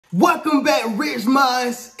Welcome back, Rich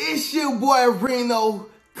Minds. It's your boy Reno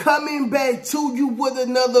coming back to you with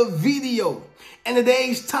another video. And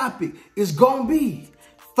today's topic is gonna be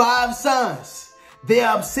 5 signs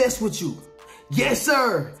they're obsessed with you. Yes,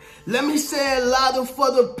 sir. Let me say it louder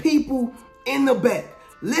for the people in the back.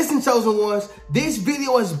 Listen, chosen ones, this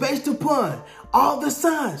video is based upon all the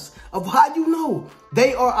signs of how you know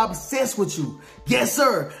they are obsessed with you. Yes,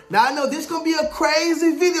 sir. Now, I know this is going to be a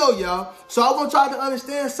crazy video, y'all. So I want y'all to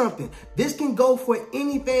understand something. This can go for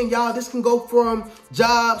anything, y'all. This can go from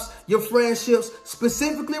jobs, your friendships,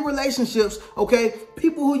 specifically relationships, okay?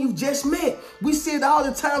 People who you just met. We see it all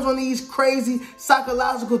the times on these crazy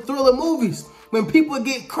psychological thriller movies. When people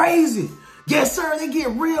get crazy. Yes, sir, they get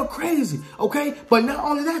real crazy, okay? But not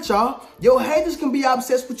only that, y'all, your haters can be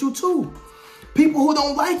obsessed with you too. People who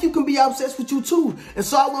don't like you can be obsessed with you too. And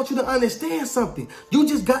so I want you to understand something. You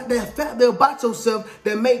just got that factor about yourself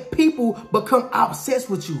that make people become obsessed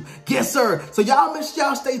with you. Yes, sir. So y'all make sure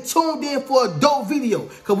y'all stay tuned in for a dope video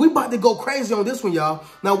because we about to go crazy on this one, y'all.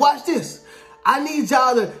 Now watch this. I need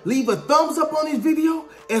y'all to leave a thumbs up on this video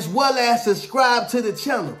as well as subscribe to the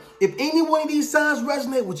channel. If any one of these signs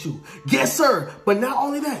resonate with you, yes, sir. But not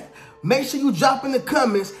only that, make sure you drop in the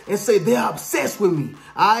comments and say they're obsessed with me.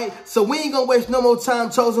 All right. So we ain't going to waste no more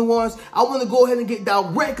time, chosen ones. I want to go ahead and get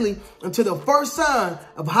directly into the first sign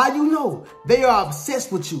of how you know they are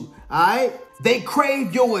obsessed with you. All right. They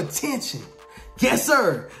crave your attention. Yes,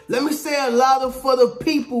 sir. Let me say it louder for the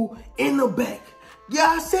people in the back. Yeah,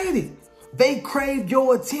 I said it. They crave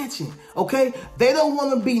your attention, okay? They don't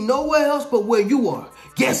want to be nowhere else but where you are.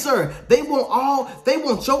 Yes, sir. They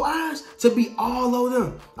want your eyes to be all over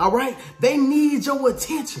them, all right? They need your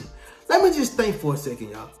attention. Let me just think for a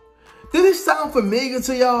second, y'all. Did this sound familiar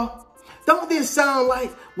to y'all? Don't this sound like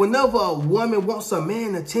whenever a woman wants a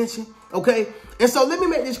man's attention, okay? And so let me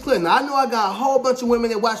make this clear. Now, I know I got a whole bunch of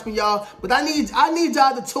women that watch me, y'all, but I need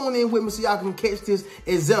y'all to tune in with me so y'all can catch this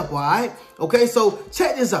example, all right? Okay, so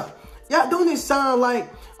check this out. Yeah, don't it sound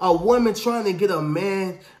like a woman trying to get a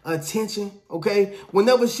man attention, okay?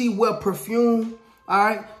 Whenever she wear perfume, all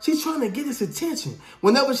right? She's trying to get his attention.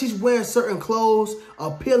 Whenever she's wearing certain clothes,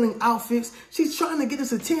 appealing outfits, she's trying to get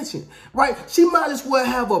his attention, right? She might as well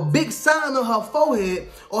have a big sign on her forehead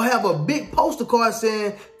or have a big poster card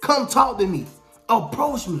saying, come talk to me,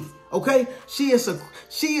 approach me, okay? She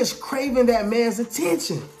is craving that man's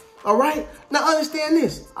attention, all right? Now, understand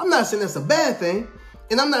this. I'm not saying that's a bad thing.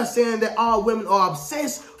 And I'm not saying that all women are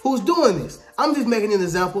obsessed who's doing this. I'm just making an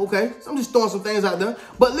example, okay? So I'm just throwing some things out there.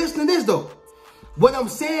 But listen to this, though. What I'm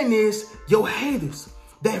saying is your haters,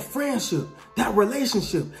 that friendship, that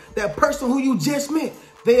relationship, that person who you just met,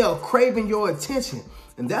 they are craving your attention.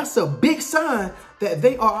 And that's a big sign that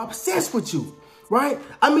they are obsessed with you, right?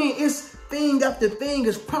 I mean, it's thing after thing,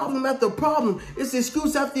 it's problem after problem, it's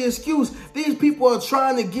excuse after excuse. These people are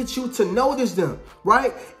trying to get you to notice them,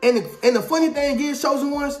 right? And the funny thing is,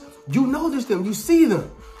 chosen ones, you notice them, you see them.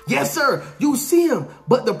 Yes, sir, you see them.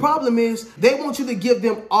 But the problem is they want you to give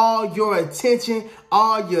them all your attention,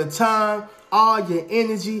 all your time, all your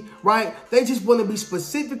energy, right? They just want to be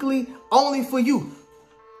specifically only for you.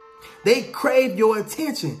 They crave your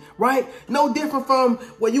attention, right? No different from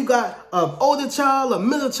when you got an older child, a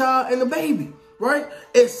middle child, and a baby, right?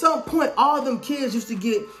 At some point, all them kids used to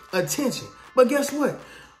get attention. But guess what?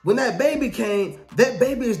 When that baby came, that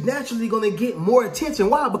baby is naturally going to get more attention.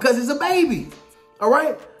 Why? Because it's a baby, all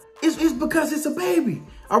right? It's because it's a baby,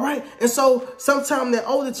 all right? And so sometimes that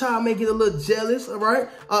older child may get a little jealous, all right?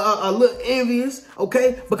 A little envious,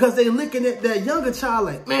 okay? Because they looking at that younger child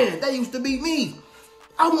like, man, that used to be me.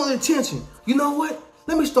 I want attention. You know what?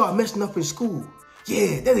 Let me start messing up in school.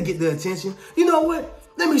 Yeah, that'll get the attention. You know what?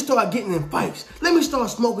 Let me start getting in fights. Let me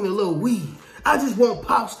start smoking a little weed. I just want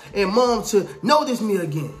pops and mom to notice me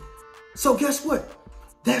again. So guess what?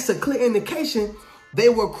 That's a clear indication they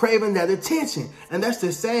were craving that attention. And that's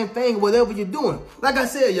the same thing whatever you're doing. Like I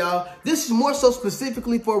said, y'all, this is more so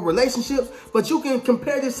specifically for relationships, but you can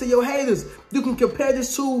compare this to your haters. You can compare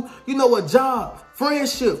this to, you know, a job,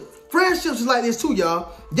 friendship. Friendships is like this too,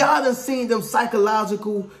 y'all. Y'all done seen them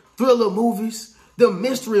psychological thriller movies, them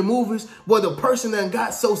mystery movies where the person done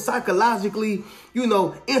got so psychologically, you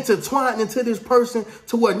know, intertwined into this person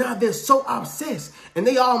to where now they're so obsessed and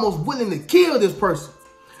they almost willing to kill this person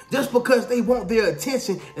just because they want their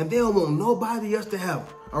attention and they don't want nobody else to have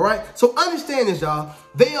it. All right. So understand this, y'all.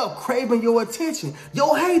 They are craving your attention.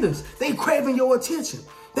 Your haters, they craving your attention.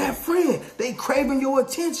 That friend, they craving your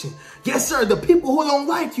attention. Yes, sir. The people who don't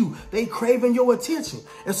like you, they craving your attention.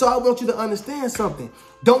 And so I want you to understand something.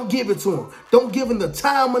 Don't give it to them. Don't give them the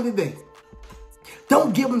time of the day.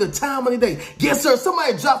 Don't give them the time of the day. Yes, sir.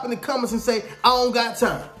 Somebody drop in the comments and say, I don't got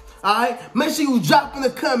time. All right, make sure you drop in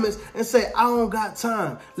the comments and say, I don't got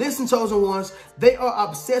time. Listen, chosen ones, they are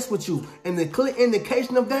obsessed with you. And the clear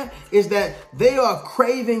indication of that is that they are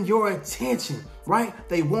craving your attention, right?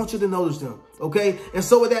 They want you to notice them, okay? And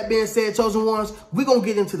so with that being said, chosen ones, we're going to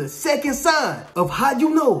get into the second sign of how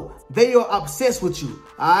you know they are obsessed with you,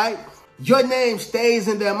 all right? Your name stays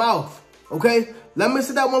in their mouth, okay? Let me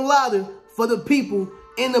say that one louder for the people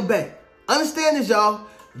in the back. Understand this, y'all.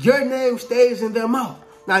 Your name stays in their mouth.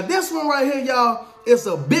 Now, this one right here, y'all, is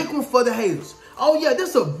a big one for the haters. Oh, yeah,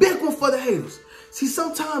 this is a big one for the haters. See,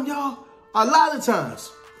 sometimes, y'all, a lot of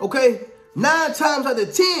times, okay, 9 times out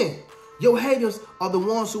of 10, your haters are the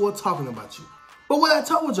ones who are talking about you. But what I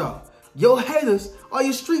told y'all, your haters are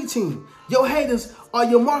your street team. Your haters are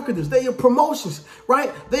your marketers. They're your promotions,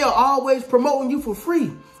 right? They are always promoting you for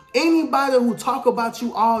free. Anybody who talk about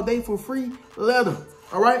you all day for free, let them,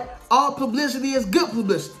 all right? All publicity is good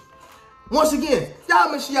publicity. Once again, y'all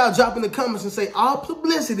make sure y'all drop in the comments and say all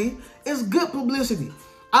publicity is good publicity.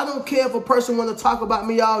 I don't care if a person want to talk about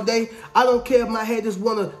me all day. I don't care if my haters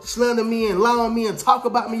want to slander me and lie on me and talk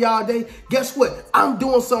about me all day. Guess what? I'm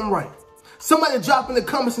doing something right. Somebody drop in the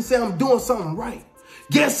comments and say I'm doing something right.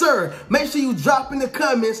 Yes, sir. Make sure you drop in the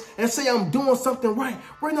comments and say I'm doing something right.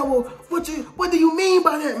 Reno, what do you mean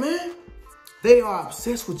by that, man? They are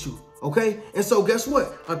obsessed with you. Okay, and so guess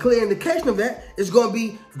what? A clear indication of that is going to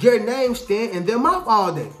be your name staying in their mouth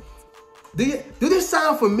all day. Do this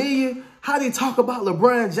sound familiar? How they talk about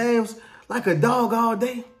LeBron James like a dog all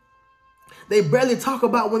day? They barely talk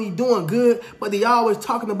about when he's doing good, but they always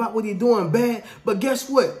talking about when he's doing bad. But guess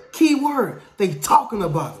what? Key word, they talking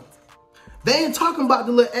about him. They ain't talking about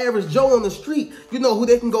the little average Joe on the street, you know, who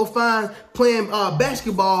they can go find playing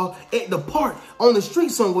basketball at the park on the street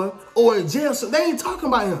somewhere or in jail. So they ain't talking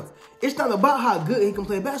about him. It's not about how good he can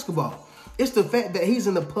play basketball. It's the fact that he's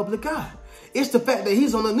in the public eye. It's the fact that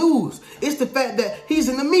he's on the news. It's the fact that he's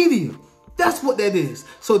in the media. That's what that is.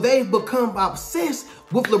 So they've become obsessed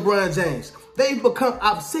with LeBron James. They've become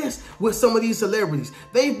obsessed with some of these celebrities.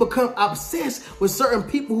 They've become obsessed with certain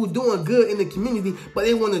people who doing good in the community, but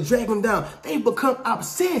they want to drag them down. They've become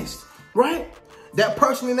obsessed, right? That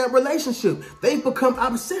person in that relationship, they've become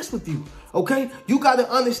obsessed with you, okay? You got to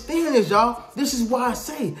understand this, y'all. This is why I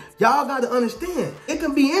say, y'all got to understand. It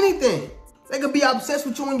can be anything. They can be obsessed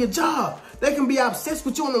with you on your job. They can be obsessed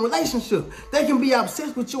with you in the relationship. They can be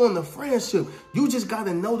obsessed with you in the friendship. You just got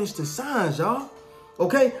to notice the signs, y'all.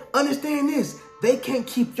 Okay? Understand this. They can't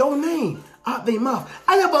keep your name out their mouth.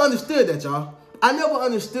 I never understood that, y'all. I never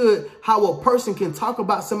understood how a person can talk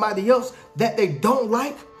about somebody else that they don't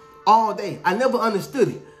like all day. I never understood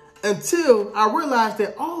it until I realized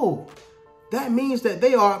that, oh, that means that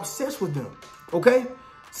they are obsessed with them. Okay?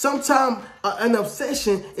 Sometimes an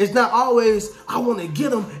obsession is not always, I want to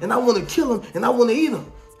get them and I want to kill them and I want to eat them.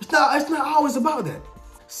 It's not always about that.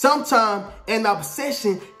 Sometimes an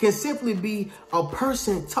obsession can simply be a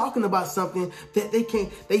person talking about something that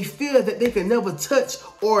they feel that they can never touch,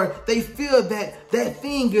 or they feel that that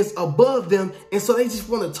thing is above them. And so they just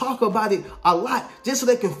want to talk about it a lot just so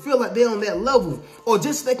they can feel like they're on that level, or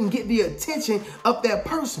just so they can get the attention of that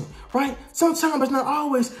person, right? Sometimes it's not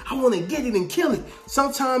always, I want to get it and kill it.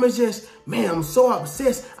 Sometimes it's just, man, I'm so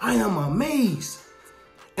obsessed. I am amazed.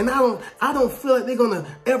 And I don't feel like they're going to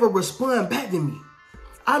ever respond back to me.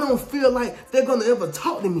 I don't feel like they're going to ever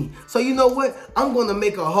talk to me. So you know what? I'm going to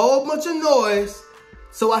make a whole bunch of noise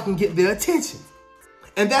so I can get their attention.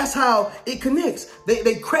 And that's how it connects.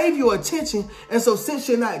 They crave your attention. And so since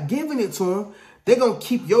you're not giving it to them, they're going to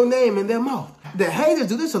keep your name in their mouth. The haters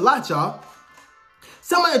do this a lot, y'all.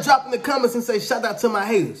 Somebody drop in the comments and say, shout out to my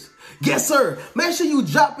haters. Yes, sir. Make sure you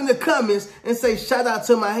drop in the comments and say, shout out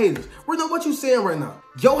to my haters. Reno, what you saying right now?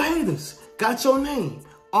 Your haters got your name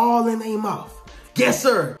all in their mouth. Yes,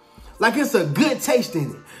 sir. Like it's a good taste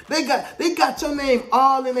in it. They got your name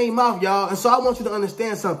all in their mouth, y'all. And so I want you to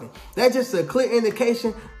understand something. That's just a clear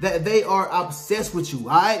indication that they are obsessed with you,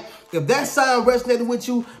 all right? If that sign resonated with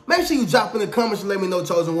you, make sure you drop in the comments and let me know,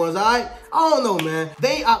 chosen ones, all right? I don't know, man.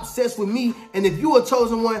 They obsessed with me. And if you a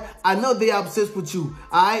chosen one, I know they obsessed with you,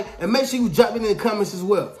 all right? And make sure you drop it in the comments as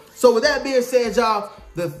well. So with that being said, y'all,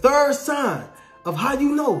 the third sign of how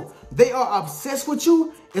you know they are obsessed with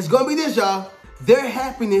you is going to be this, y'all. Their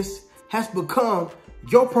happiness has become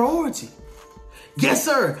your priority. Yes,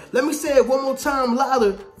 sir. Let me say it one more time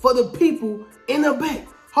louder for the people in the back.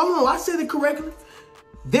 Hold on, I said it correctly.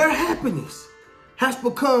 Their happiness has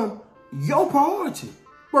become your priority.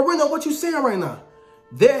 But Reno, what you saying right now?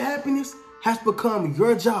 Their happiness has become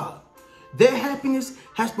your job. Their happiness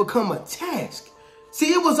has become a task.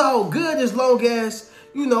 See, it was all good as long as,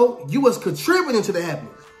 you know, you was contributing to the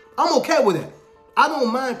happiness. I'm okay with that. I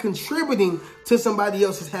don't mind contributing to somebody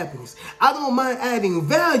else's happiness. I don't mind adding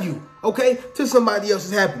value, okay, to somebody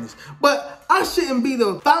else's happiness. But I shouldn't be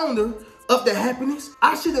the founder of the happiness.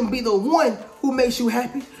 I shouldn't be the one who makes you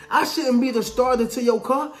happy. I shouldn't be the starter to your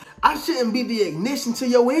car. I shouldn't be the ignition to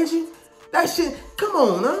your engine. That shit, come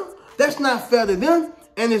on, huh? That's not fair to them,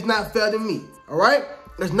 and it's not fair to me, all right?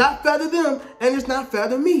 It's not fair to them, and it's not fair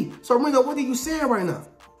to me. So, Reno, what are you saying right now?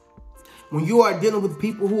 When you are dealing with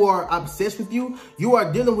people who are obsessed with you, you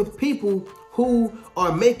are dealing with people who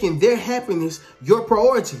are making their happiness your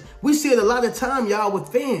priority. We see it a lot of time, y'all, with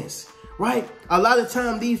fans, right? A lot of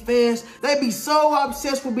time, these fans, they be so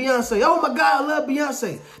obsessed with Beyonce. Oh, my God, I love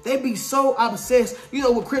Beyonce. They be so obsessed, you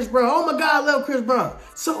know, with Chris Brown. Oh, my God, I love Chris Brown.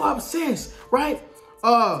 So obsessed, right?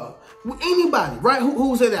 With anybody, right,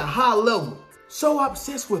 who's at a high level. So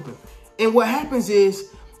obsessed with him. And what happens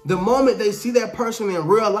is the moment they see that person in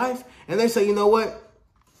real life and they say, you know what?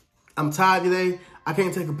 I'm tired today. I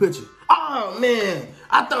can't take a picture. Oh, man,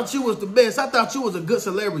 I thought you was the best. I thought you was a good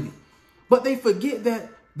celebrity. But they forget that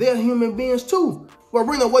they're human beings too. Well,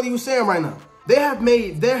 Reno, what are you saying right now? They have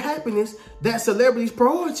made their happiness that celebrity's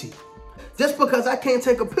priority. Just because I can't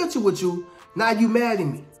take a picture with you, now you mad at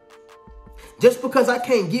me. Just because I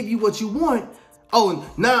can't give you what you want, oh,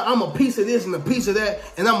 now I'm a piece of this and a piece of that,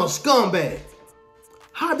 and I'm a scumbag.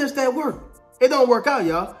 How does that work? It don't work out,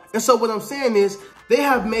 y'all. And so what I'm saying is they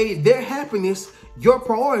have made their happiness your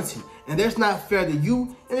priority. And that's not fair to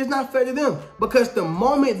you, and it's not fair to them. Because the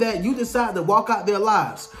moment that you decide to walk out their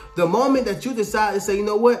lives, the moment that you decide to say, you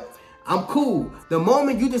know what, I'm cool. The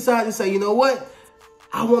moment you decide to say, you know what,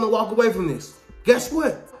 I want to walk away from this. Guess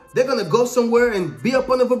what? They're going to go somewhere and be up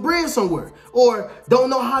under a bridge somewhere, or don't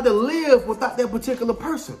know how to live without that particular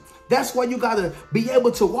person. That's why you got to be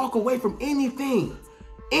able to walk away from anything,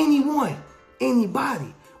 anyone,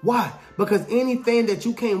 anybody. Why? Because anything that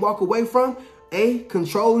you can't walk away from, A,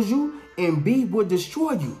 controls you, and B, will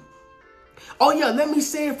destroy you. Oh yeah, let me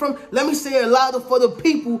say it louder for the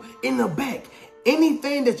people in the back.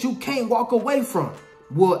 Anything that you can't walk away from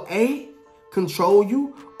will A, control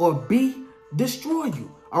you, or B, destroy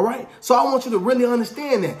you. All right? So I want you to really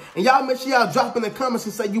understand that. And y'all make sure y'all drop in the comments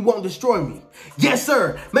and say you won't destroy me. Yes,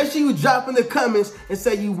 sir. Make sure you drop in the comments and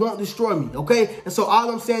say you won't destroy me. Okay? And so all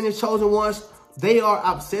I'm saying is, chosen ones, they are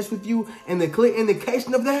obsessed with you. And the clear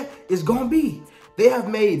indication of that is going to be they have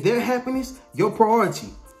made their happiness your priority,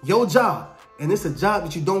 your job. And it's a job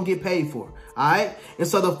that you don't get paid for. All right? And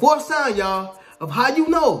so the fourth sign, y'all, of how you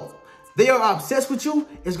know they are obsessed with you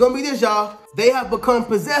is going to be this, y'all. They have become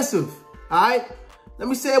possessive. All right? Let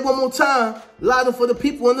me say it one more time, louder for the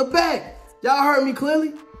people in the back. Y'all heard me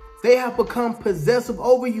clearly? They have become possessive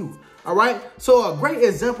over you. All right? So a great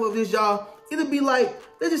example of this, y'all, it'll be like,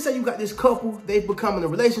 let's just say you got this couple, they've become in a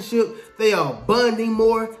relationship, they are bonding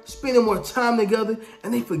more, spending more time together,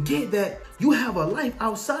 and they forget that you have a life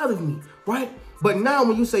outside of me, right? But now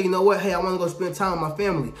when you say, you know what, hey, I want to go spend time with my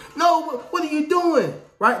family. No, what are you doing?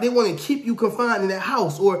 Right? They want to keep you confined in that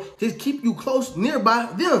house or just keep you close nearby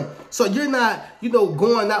them. So you're not, you know,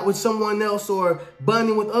 going out with someone else or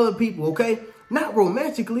bonding with other people, okay? Not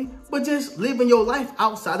romantically, but just living your life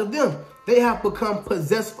outside of them. They have become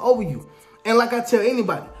possessive over you. And like I tell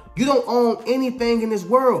anybody, you don't own anything in this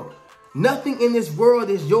world. Nothing in this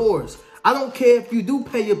world is yours. I don't care if you do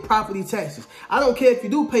pay your property taxes. I don't care if you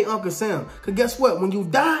do pay Uncle Sam. Because guess what? When you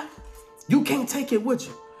die, you can't take it with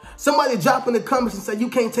you. Somebody drop in the comments and say you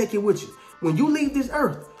can't take it with you. When you leave this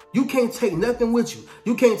earth, you can't take nothing with you.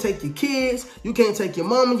 You can't take your kids. You can't take your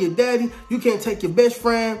mama, your daddy. You can't take your best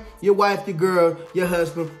friend, your wife, your girl, your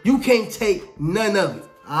husband. You can't take none of it.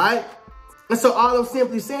 All right? And so all I'm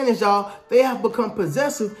simply saying is, y'all, they have become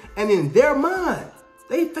possessive. And in their mind,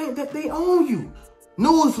 they think that they own you.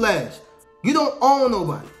 Newsflash. You don't own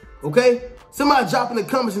nobody. Okay? Somebody drop in the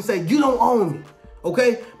comments and say, you don't own me.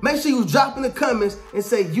 Okay? Make sure you drop in the comments and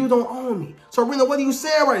say, you don't own me. So, Reno, what are you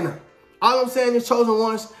saying right now? All I'm saying is, chosen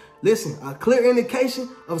ones, listen, a clear indication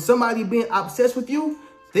of somebody being obsessed with you,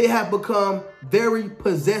 they have become very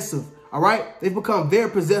possessive. All right? They've become very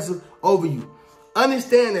possessive over you.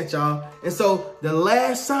 Understand that, y'all. And so the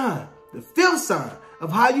last sign, the fifth sign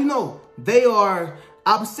of how you know they are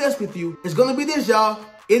obsessed with you is going to be this, y'all.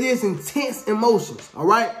 It is intense emotions. All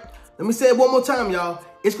right? Let me say it one more time, y'all.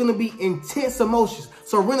 It's going to be intense emotions.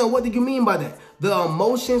 So, Reno, what do you mean by that? The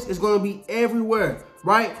emotions is going to be everywhere.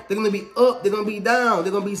 right? They're going to be up, they're going to be down,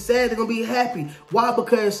 they're going to be sad, they're going to be happy. Why?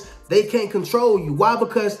 Because they can't control you. Why?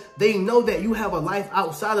 Because they know that you have a life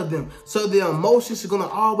outside of them. So their emotions are going to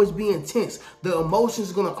always be intense. The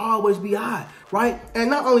emotions are going to always be high, right? And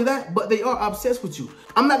not only that, but they are obsessed with you.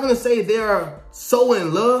 I'm not going to say they are so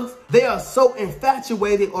in love. They are so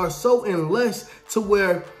infatuated or so in lust to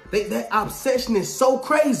where that obsession is so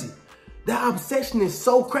crazy. That obsession is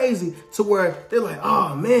so crazy to where they're like,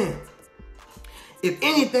 oh man, if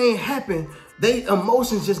anything happened, their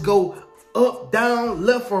emotions just go up, down,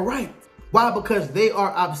 left, or right. Why? Because they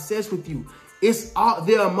are obsessed with you. It's all,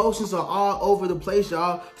 their emotions are all over the place,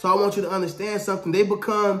 y'all. So I want you to understand something. They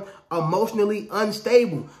become emotionally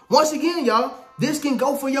unstable. Once again, y'all, this can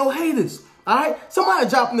go for your haters. All right? Somebody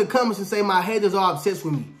drop in the comments and say, my haters are obsessed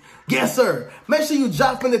with me. Yes, sir. Make sure you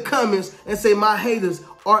drop in the comments and say, my haters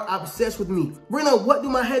are obsessed with me. Reno, what do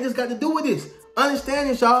my haters got to do with this? Understand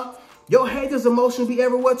this, y'all. Your haters' emotions be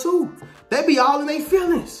everywhere too. They be all in their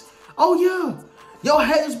feelings. Oh, yeah. Your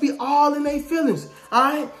haters be all in their feelings. All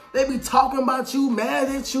right? They be talking about you, mad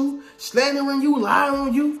at you, slandering you, lying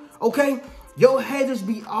on you. Okay? Your haters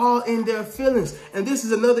be all in their feelings. And this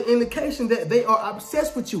is another indication that they are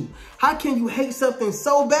obsessed with you. How can you hate something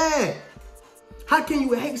so bad? How can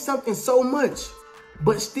you hate something so much,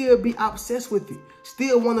 but still be obsessed with it?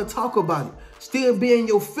 Still want to talk about it? Still be in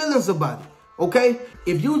your feelings about it? Okay?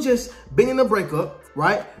 If you just been in a breakup,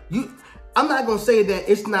 right? I'm not going to say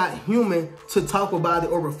that it's not human to talk about it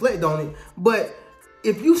or reflect on it, but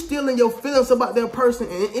if you still in your feelings about that person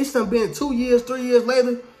and it's been 2 years, 3 years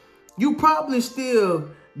later, you probably still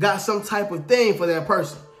got some type of thing for that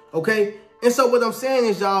person, okay? And so what I'm saying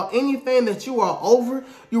is, y'all, anything that you are over,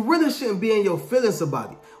 you really shouldn't be in your feelings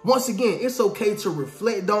about it. Once again, it's okay to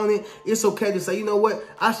reflect on it. It's okay to say, you know what,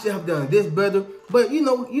 I should have done this better. But you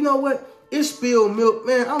know what? It's spilled milk.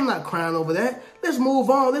 Man, I'm not crying over that. Let's move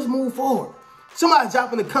on. Let's move forward. Somebody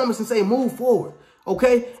drop in the comments and say, move forward.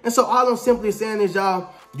 Okay? And so all I'm simply saying is,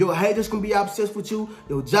 y'all, your haters can be obsessed with you.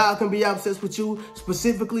 Your job can be obsessed with you.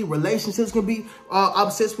 Specifically, relationships can be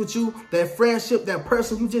obsessed with you. That friendship, that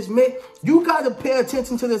person you just met, you got to pay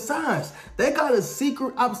attention to the signs. They got a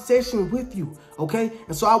secret obsession with you. Okay?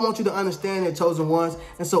 And so I want you to understand that, chosen ones.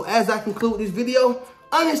 And so as I conclude this video,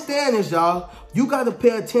 understand this, y'all. You got to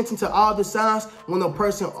pay attention to all the signs when a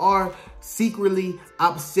person are secretly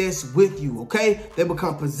obsessed with you, okay? They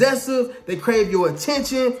become possessive. They crave your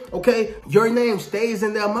attention, okay? Your name stays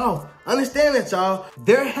in their mouth. Understand that, y'all.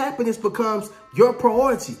 Their happiness becomes your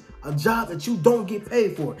priority, a job that you don't get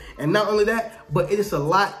paid for. And not only that, but it is a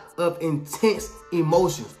lot of intense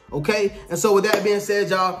emotions, okay? And so with that being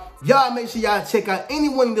said, y'all make sure y'all check out any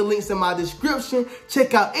one of the links in my description.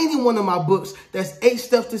 Check out any one of my books. That's 8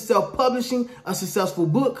 Steps to Self-Publishing a Successful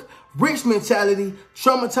Book, Rich Mentality,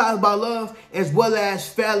 Traumatized by Love, as well as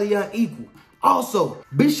Fairly Unequal. Also,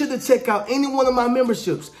 be sure to check out any one of my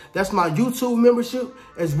memberships. That's my YouTube membership,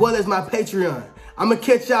 as well as my Patreon. I'm going to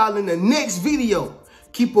catch y'all in the next video.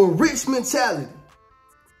 Keep a rich mentality.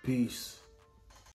 Peace.